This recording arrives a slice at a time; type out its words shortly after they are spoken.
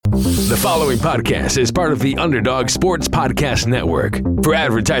The following podcast is part of the Underdog Sports Podcast Network. For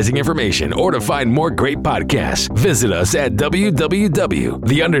advertising information or to find more great podcasts, visit us at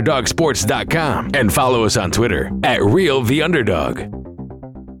www.theunderdogsports.com and follow us on Twitter at RealTheUnderdog.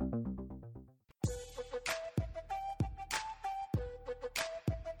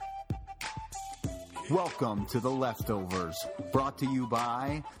 Welcome to The Leftovers, brought to you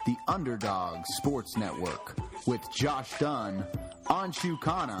by the Underdog Sports Network with Josh Dunn, Anshu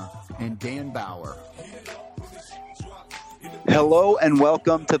Khanna, and Dan Bauer. Hello and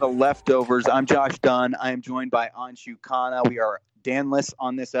welcome to The Leftovers. I'm Josh Dunn. I am joined by Anshu Khanna. We are Danless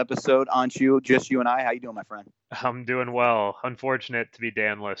on this episode. Anshu, just you and I. How you doing, my friend? I'm doing well. Unfortunate to be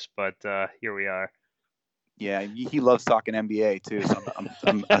Danless, but here we are. Yeah, he loves talking NBA too, so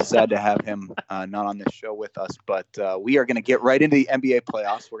I'm sad to have him not on this show with us. But we are going to get right into the NBA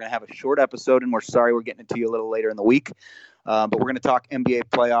playoffs. We're going to have a short episode, and we're sorry we're getting it to you a little later in the week. But we're going to talk NBA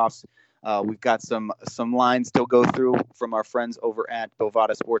playoffs. We've got some lines to go through from our friends over at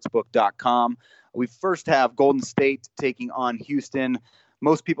BovadaSportsbook.com. We first have Golden State taking on Houston.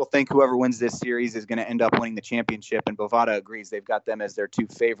 Most people think whoever wins this series is going to end up winning the championship, and Bovada agrees. They've got them as their two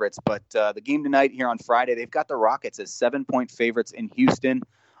favorites. But the game tonight here on Friday, they've got the Rockets as 7-point favorites in Houston.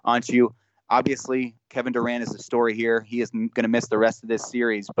 Anshu, obviously, Kevin Durant is the story here. He is going to miss the rest of this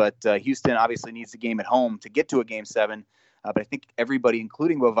series, but Houston obviously needs a game at home to get to a Game 7. But I think everybody,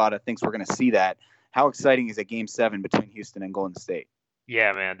 including Bovada, thinks we're going to see that. How exciting is a Game 7 between Houston and Golden State?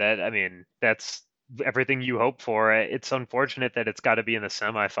 Yeah, man. That's everything you hope for. It's unfortunate that it's got to be in the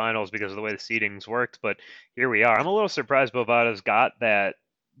semifinals because of the way the seedings worked, but here we are. I'm a little surprised Bovada's got that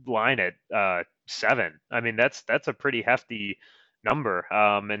line at 7. I mean, that's a pretty hefty number.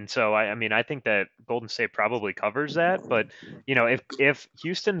 And so I think that Golden State probably covers that, but you know, if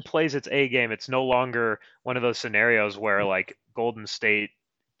Houston plays its A game, it's no longer one of those scenarios where like Golden State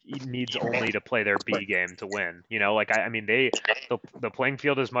needs only to play their B game to win. You know, like the playing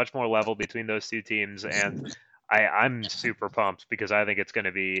field is much more level between those two teams, and I'm super pumped because I think it's going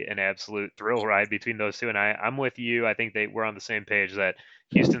to be an absolute thrill ride between those two. And I'm with you. I think we're on the same page that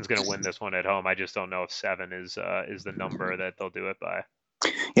Houston's going to win this one at home. I just don't know if 7 is the number that they'll do it by.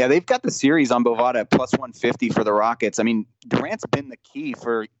 Yeah, they've got the series on Bovada at plus 150 for the Rockets. I mean, Durant's been the key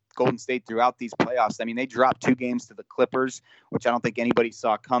for Golden State throughout these playoffs. I mean, they dropped 2 games to the Clippers, which I don't think anybody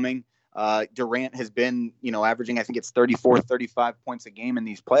saw coming. Durant has been, averaging, I think it's 34, 35 points a game in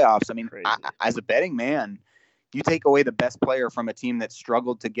these playoffs. I mean, as a betting man, you take away the best player from a team that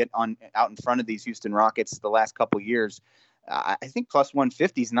struggled to get out in front of these Houston Rockets the last couple of years. I think plus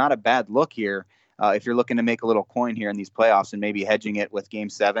 150 is not a bad look here. If you're looking to make a little coin here in these playoffs and maybe hedging it with Game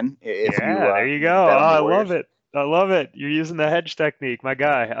 7. There you go. I love it. I love it. You're using the hedge technique, my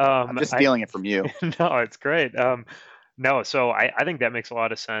guy. I'm just stealing it from you. No, it's great. So I think that makes a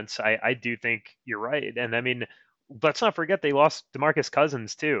lot of sense. I do think you're right. And I mean, let's not forget they lost DeMarcus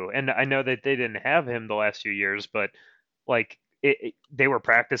Cousins too. And I know that they didn't have him the last few years, but like they were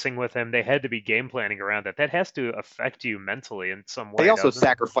practicing with him. They had to be game planning around that. That has to affect you mentally in some way. They also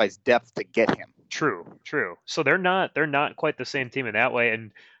sacrificed depth to get him. True. So they're not quite the same team in that way.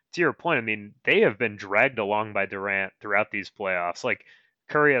 And to your point, I mean, they have been dragged along by Durant throughout these playoffs. Like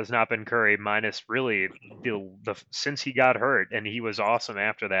Curry has not been Curry minus really since he got hurt, and he was awesome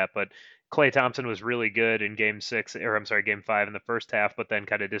after that. But Klay Thompson was really good in Game 5 in the first half, but then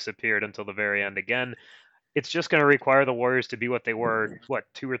kind of disappeared until the very end again. It's just going to require the Warriors to be what they were,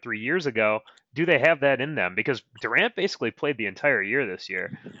 2 or 3 years ago. Do they have that in them? Because Durant basically played the entire year this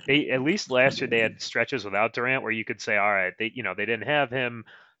year. At least last year they had stretches without Durant where you could say, all right, they didn't have him.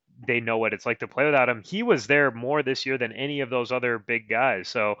 They know what it's like to play without him. He was there more this year than any of those other big guys.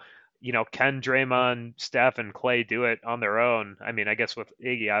 So, can Draymond, Steph, and Klay do it on their own? I mean, I guess with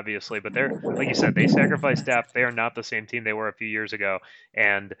Iggy, obviously, but they're, like you said, they sacrificed depth. They are not the same team they were a few years ago.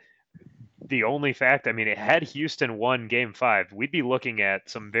 And the only fact, had Houston won Game 5, we'd be looking at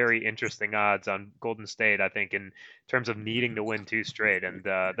some very interesting odds on Golden State, I think, in terms of needing to win 2 straight. And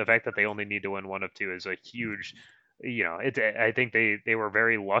the fact that they only need to win 1 of 2 is a huge, I think they were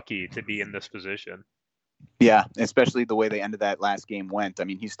very lucky to be in this position. Yeah, especially the way the end of that last game went. I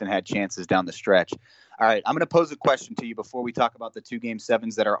mean, Houston had chances down the stretch. All right, I'm going to pose a question to you before we talk about the 2 Game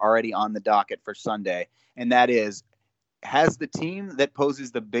 7s that are already on the docket for Sunday, and that is, has the team that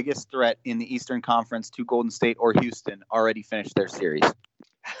poses the biggest threat in the Eastern Conference to Golden State or Houston already finished their series?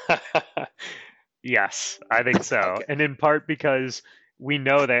 Yes, I think so. Okay. And in part because we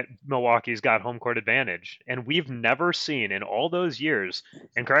know that Milwaukee's got home court advantage, and we've never seen in all those years,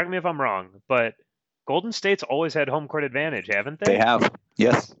 and correct me if I'm wrong, but Golden State's always had home court advantage, haven't they? They have,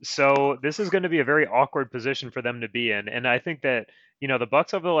 yes. So this is going to be a very awkward position for them to be in, and I think that the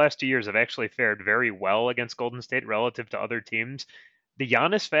Bucks over the last 2 years have actually fared very well against Golden State relative to other teams. The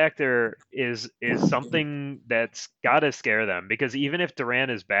Giannis factor is something that's got to scare them, because even if Durant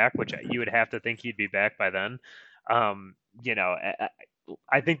is back, which you would have to think he'd be back by then, um,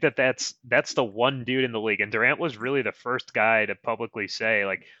 I think that's the one dude in the league, and Durant was really the first guy to publicly say,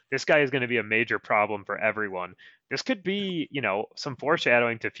 like, this guy is going to be a major problem for everyone. This could be, some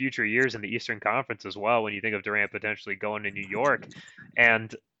foreshadowing to future years in the Eastern Conference as well, when you think of Durant potentially going to New York.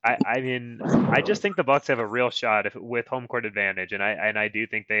 And I mean, I just think the Bucks have a real shot with home court advantage, and I do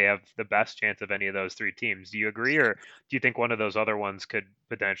think they have the best chance of any of those three teams. Do you agree, or do you think one of those other ones could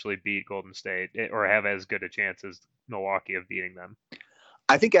potentially beat Golden State, or have as good a chance as Milwaukee of beating them?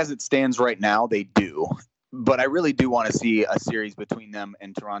 I think as it stands right now, they do. But I really do want to see a series between them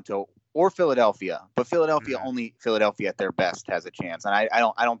and Toronto or Philadelphia. But only Philadelphia at their best has a chance. And I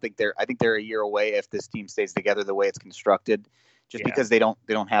don't think I think they're a year away if this team stays together the way it's constructed, just because they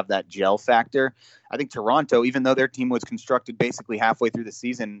don't have that gel factor. I think Toronto, even though their team was constructed basically halfway through the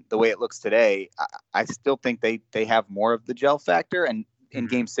season the way it looks today, I still think they have more of the gel factor. And in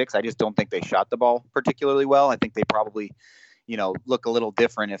Game 6, I just don't think they shot the ball particularly well. I think they probably look a little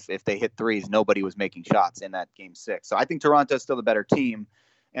different if they hit threes. Nobody was making shots in that Game 6. So I think Toronto is still the better team.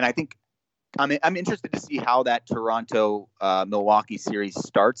 And I think I'm interested to see how that Toronto Milwaukee series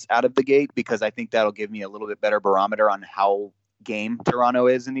starts out of the gate, because I think that'll give me a little bit better barometer on how game Toronto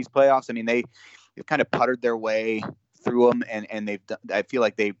is in these playoffs. I mean, they've kind of puttered their way through them, and I feel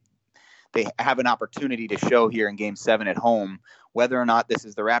like they have an opportunity to show here in Game 7 at home whether or not this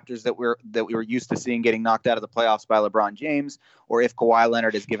is the Raptors that we were used to seeing getting knocked out of the playoffs by LeBron James, or if Kawhi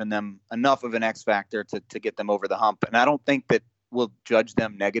Leonard has given them enough of an X factor to get them over the hump. And I don't think that we'll judge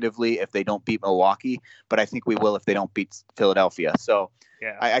them negatively if they don't beat Milwaukee, but I think we will if they don't beat Philadelphia. So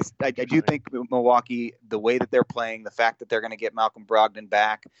yeah, I do think Milwaukee, the way that they're playing, the fact that they're going to get Malcolm Brogdon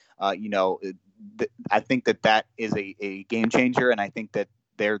back, I think that is a game changer, and I think that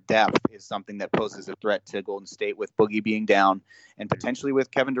their depth is something that poses a threat to Golden State, with Boogie being down and potentially with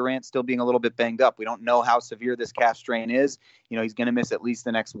Kevin Durant still being a little bit banged up. We don't know how severe this calf strain is. He's going to miss at least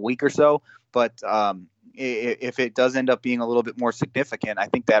the next week or so. But if it does end up being a little bit more significant, I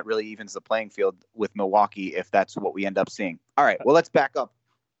think that really evens the playing field with Milwaukee if that's what we end up seeing. All right, well, let's back up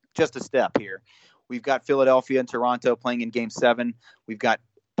just a step here. We've got Philadelphia and Toronto playing in Game 7. We've got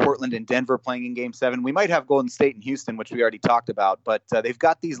Portland and Denver playing in Game 7. We might have Golden State and Houston, which we already talked about, but they've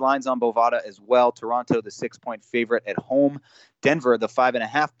got these lines on Bovada as well. Toronto, the 6-point favorite at home. Denver, the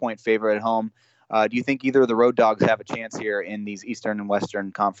 5.5-point favorite at home. Do you think either of the road dogs have a chance here in these Eastern and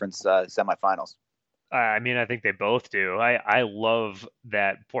Western Conference semifinals? I mean, I think they both do. I love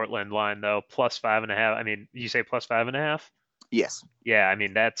that Portland line, though, plus 5.5. I mean, you say plus 5.5? Yes. Yeah, I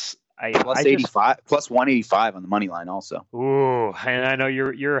mean, that's... Plus 85, plus 185 on the money line also. Ooh, and I know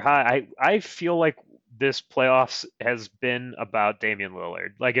you're high. I feel like this playoffs has been about Damian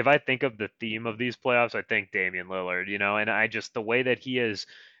Lillard. Like, if I think of the theme of these playoffs, I think Damian Lillard, and I just, the way that he has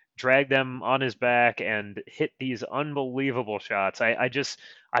dragged them on his back and hit these unbelievable shots. I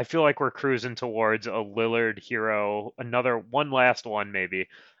feel like we're cruising towards a Lillard hero, one last one maybe.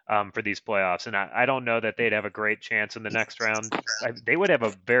 For these playoffs. And I don't know that they'd have a great chance in the next round. They would have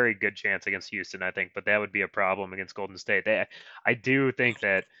a very good chance against Houston, I think, but that would be a problem against Golden State. I do think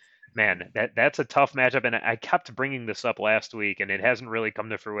that, man, that's a tough matchup. And I kept bringing this up last week, and it hasn't really come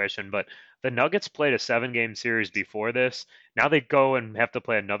to fruition, but the Nuggets played a 7-game series before this. Now they go and have to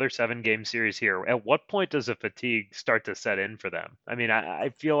play another 7-game series here. At what point does the fatigue start to set in for them? I mean,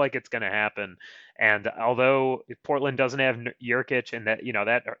 I feel like it's going to happen. And although Portland doesn't have Nurkic and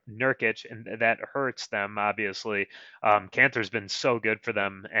Nurkic, and that hurts them, obviously, Kanter's been so good for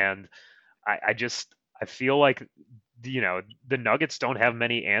them. And I feel like, the Nuggets don't have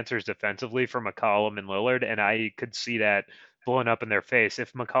many answers defensively for McCollum and Lillard, and I could see that blowing up in their face.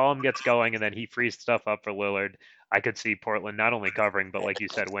 If McCollum gets going and then he frees stuff up for Lillard, I could see Portland not only covering, but like you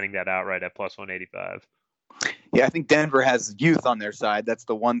said, winning that outright at plus 185. Yeah, I think Denver has youth on their side. That's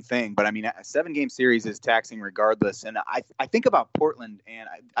the one thing. But, I mean, a 7-game series is taxing regardless. And I think about Portland, and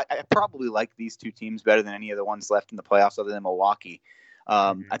I probably like these two teams better than any of the ones left in the playoffs other than Milwaukee.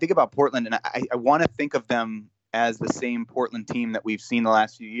 I think about Portland, and I want to think of them as the same Portland team that we've seen the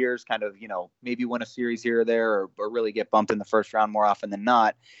last few years, kind of, maybe win a series here or there, or really get bumped in the first round more often than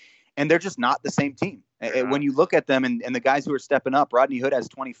not. And they're just not the same team. When you look at them and the guys who are stepping up, Rodney Hood has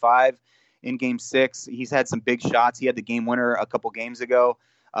 25 in Game 6. He's had some big shots. He had the game winner a couple games ago.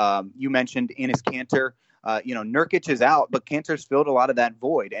 You mentioned Enes Kanter. Nurkic is out, but Kanter's filled a lot of that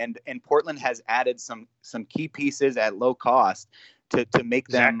void. And Portland has added some key pieces at low cost to make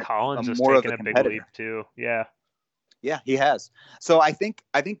them Zach Collins more is of a taking a big competitor. leap too. Yeah. Yeah, he has. So I think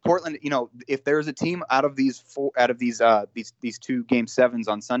Portland, if there's a team out of these these two game sevens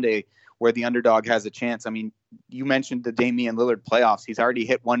on Sunday where the underdog has a chance. I mean, you mentioned the Damian Lillard playoffs. He's already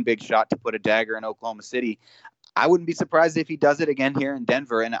hit one big shot to put a dagger in Oklahoma City. I wouldn't be surprised if he does it again here in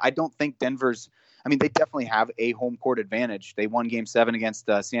Denver. And I don't think they definitely have a home court advantage. They won game 7 against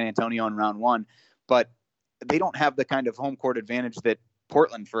San Antonio in round 1, but they don't have the kind of home court advantage that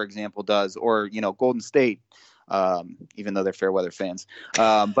Portland, for example, does, or, Golden State. Even though they're fair weather fans.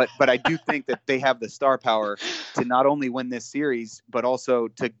 But I do think that they have the star power to not only win this series, but also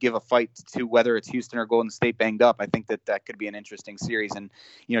to give a fight to whether it's Houston or Golden State banged up. I think that could be an interesting series. And,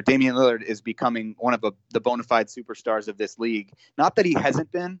 Damian Lillard is becoming one of the bona fide superstars of this league. Not that he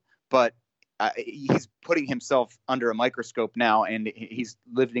hasn't been, but he's putting himself under a microscope now, and he's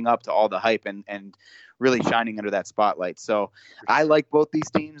living up to all the hype and really shining under that spotlight. So I like both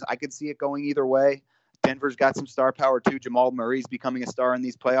these teams. I could see it going either way. Denver's got some star power too. Jamal Murray's becoming a star in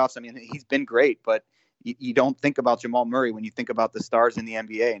these playoffs. I mean, he's been great, but you don't think about Jamal Murray when you think about the stars in the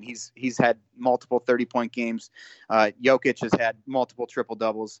NBA, and he's had multiple 30-point games. Jokic has had multiple triple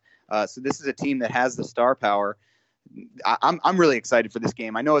doubles. So this is a team that has the star power. I'm really excited for this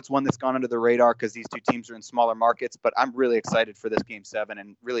game. I know it's one that's gone under the radar because these two teams are in smaller markets, but I'm really excited for this game 7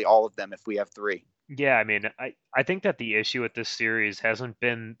 and really all of them if we have 3. Yeah, I mean, I think that the issue with this series hasn't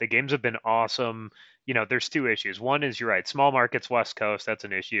been the games have been awesome. There's 2 issues. One is, you're right, small markets, West Coast, that's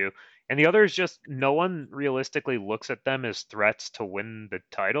an issue. And the other is just no one realistically looks at them as threats to win the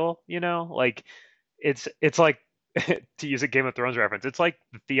title, Like it's like to use a Game of Thrones reference, it's like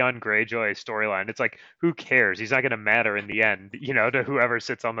the Theon Greyjoy storyline. It's like, who cares? He's not going to matter in the end, to whoever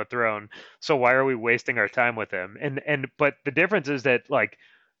sits on the throne. So why are we wasting our time with him? But the difference is that, like,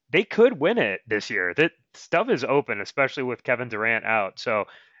 they could win it this year. That stuff is open, especially with Kevin Durant out. So,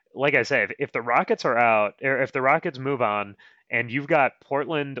 like I say, if the Rockets are out, or if the Rockets move on, and you've got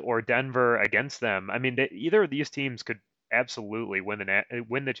Portland or Denver against them, I mean, either of these teams could absolutely win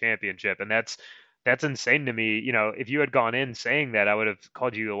the championship, and that's insane to me. If you had gone in saying that, I would have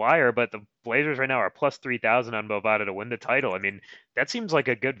called you a liar. But the Blazers right now are plus 3,000 on Bovada to win the title. I mean, that seems like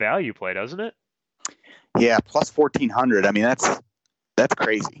a good value play, doesn't it? Yeah, plus 1,400. I mean, that's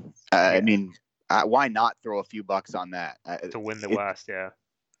crazy. I mean, why not throw a few bucks on that to win the West? Yeah.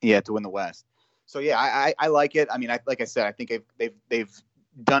 Yeah, to win the West. So yeah, I like it. I mean, like I said, I think they've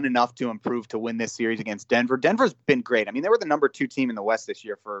done enough to improve to win this series against Denver. Denver's been great. I mean, they were the number 2 team in the West this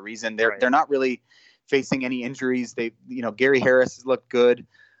year for a reason. They're not really facing any injuries. Gary Harris has looked good.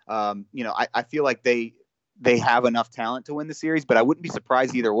 I feel like they have enough talent to win the series, but I wouldn't be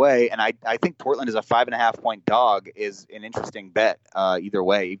surprised either way. And I think Portland is a 5.5 point dog is an interesting bet either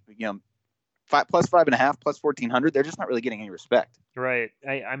way. Plus 5.5, plus 1,400. They're just not really getting any respect. Right.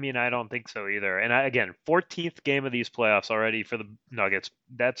 I mean, I don't think so either. And again, 14th game of these playoffs already for the Nuggets.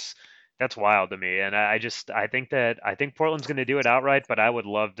 That's wild to me. And I think Portland's going to do it outright, but I would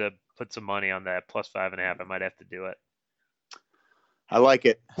love to put some money on that plus 5.5. I might have to do it. I like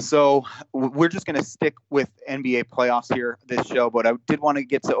it. So we're just going to stick with NBA playoffs here this show, but I did want to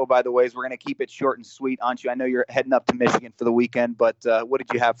get to, by the ways, we're going to keep it short and sweet. Anshu, I know you're heading up to Michigan for the weekend, but what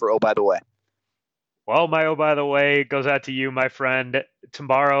did you have for, by the way? Well, my by the way goes out to you, my friend.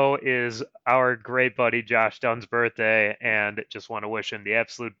 Tomorrow is our great buddy Josh Dunn's birthday, and just want to wish him the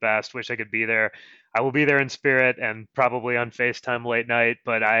absolute best. Wish I could be there. I will be there in spirit and probably on FaceTime late night,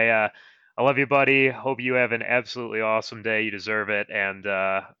 but I love you, buddy. Hope you have an absolutely awesome day. You deserve it, and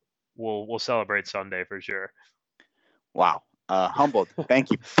we'll celebrate Sunday for sure. Wow. Humbled.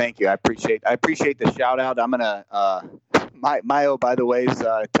 Thank you. I appreciate the shout out. I'm gonna my by the way is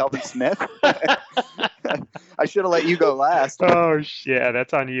Telvin Smith. I should have let you go last. Oh yeah,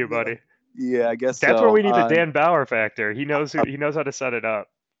 that's on you, buddy. Yeah, I guess that's so. Where we need the Dan Bauer factor. He knows how to set it up.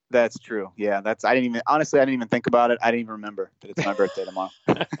 That's true. Yeah, I didn't even think about it. I didn't even remember that it's my birthday tomorrow.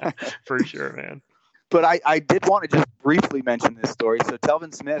 For sure, man. But I did want to just briefly mention this story. So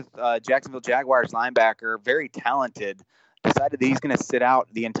Telvin Smith, Jacksonville Jaguars linebacker, very talented, decided that he's going to sit out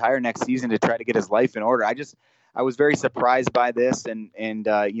the entire next season to try to get his life in order. I was very surprised by this, and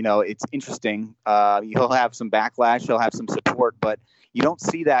it's interesting. He'll have some backlash, he'll have some support, but you don't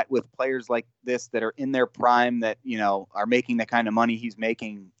see that with players like this that are in their prime, that are making the kind of money he's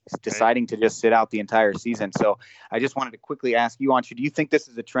making, deciding to just sit out the entire season. So I just wanted to quickly ask you, Anshu, do you think this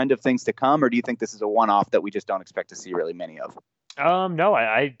is a trend of things to come, or do you think this is a one-off that we just don't expect to see really many of? No,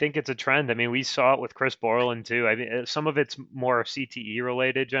 I think it's a trend. I mean, we saw it with Chris Borland too. I mean, some of it's more CTE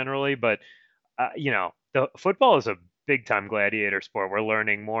related generally, but the football is a big time gladiator sport. We're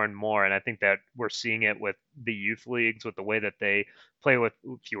learning more and more, and I think that we're seeing it with the youth leagues, with the way that they play with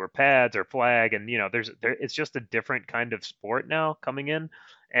fewer pads or flag, and it's just a different kind of sport now coming in.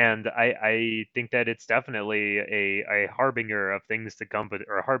 And I think that it's definitely a harbinger of things to come,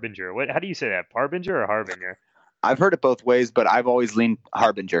 or a harbinger. How do you say that? Harbinger or harbinger? I've heard it both ways, but I've always leaned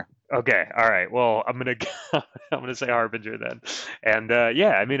harbinger. Okay, all right. Well, I'm gonna say harbinger then. And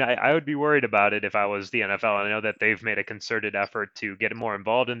yeah, I mean, I would be worried about it if I was the NFL. I know that they've made a concerted effort to get more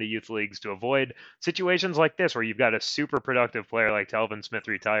involved in the youth leagues to avoid situations like this, where you've got a super productive player like Telvin Smith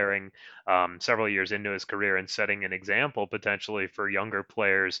retiring several years into his career and setting an example potentially for younger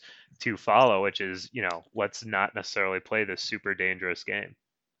players to follow, which is, let's not necessarily play this super dangerous game.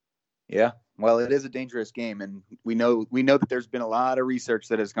 Yeah, well, it is a dangerous game, and we know that there's been a lot of research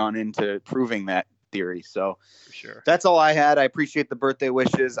that has gone into proving that theory. So for sure, that's all I had. I appreciate the birthday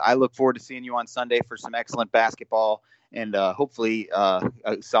wishes. I look forward to seeing you on Sunday for some excellent basketball and hopefully a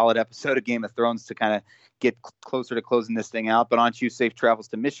solid episode of Game of Thrones to kind of get closer to closing this thing out. But Anshu, safe travels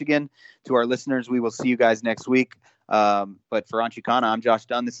to Michigan. To our listeners, we will see you guys next week. But for Anshu Khanna, I'm Josh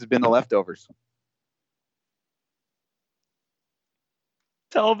Dunn. This has been The Leftovers.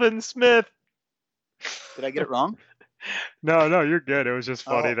 Telvin Smith. Did I get it wrong? No, you're good. It was just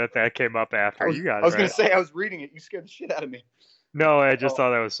funny that came up after. You got it. I was going to say, I was reading it. You scared the shit out of me. No, I just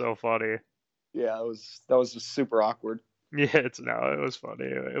thought that was so funny. Yeah, that was just super awkward. Yeah, it was funny.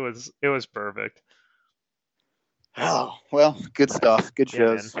 It was perfect. Oh, well, good stuff. Good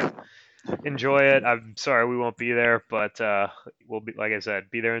shows. Yeah, enjoy it. I'm sorry we won't be there, but we'll be, like I said,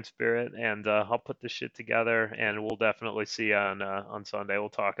 be there in spirit, and I'll put this shit together, and we'll definitely see you on Sunday. We'll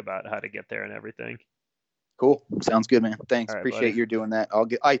talk about how to get there and everything. Cool. Sounds good, man. Thanks. Right, appreciate buddy. you doing that.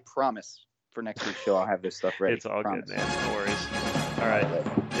 I promise for next week's show I'll have this stuff ready. It's all Promise. good, man. No worries. All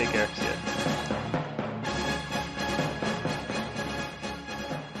right. Take care. See ya.